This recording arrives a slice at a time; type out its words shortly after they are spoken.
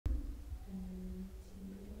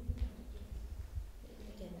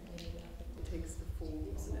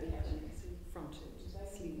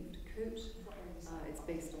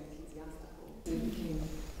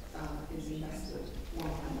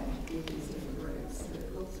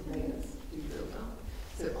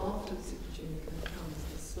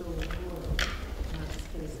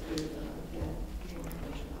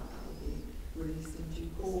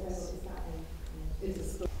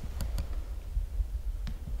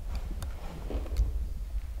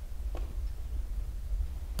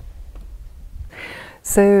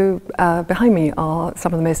So behind me are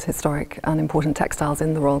some of the most historic and important textiles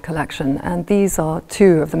in the royal collection, and these are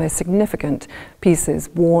two of the most significant pieces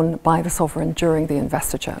worn by the sovereign during the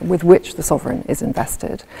investiture, with which the sovereign is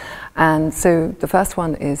invested. And so the first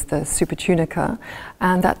one is the Supertunica,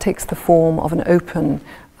 and that takes the form of an open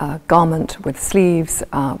garment with sleeves,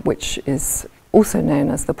 which is also known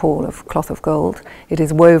as the pall of cloth of gold. It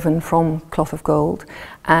is woven from cloth of gold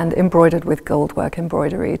and embroidered with goldwork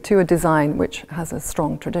embroidery to a design which has a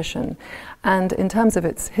strong tradition. And in terms of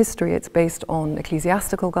its history, it's based on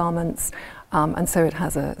ecclesiastical garments, and so it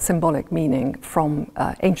has a symbolic meaning from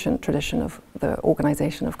ancient tradition of the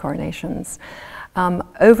organization of coronations.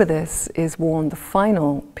 Over this is worn the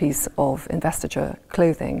final piece of investiture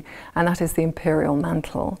clothing, and that is the Imperial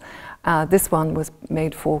Mantle. This one was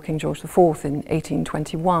made for King George IV in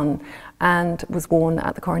 1821 and was worn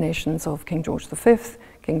at the coronations of King George V,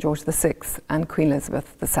 King George VI and Queen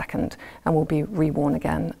Elizabeth II, and will be reworn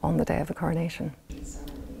again on the day of the coronation. The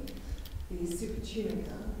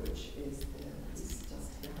Supertunica, which is the piece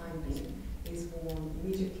just behind me, is worn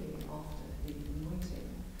immediately after the anointing,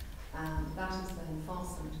 and that is then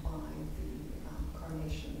fastened by the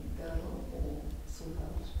coronation girdle or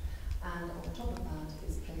sword, and on the top of that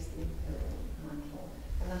is placed the Imperial Mantle,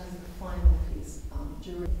 and that is the final piece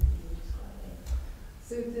during the describing.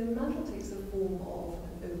 So the mantle takes the form of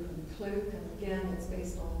an open cloak, and again it's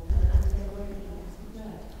based on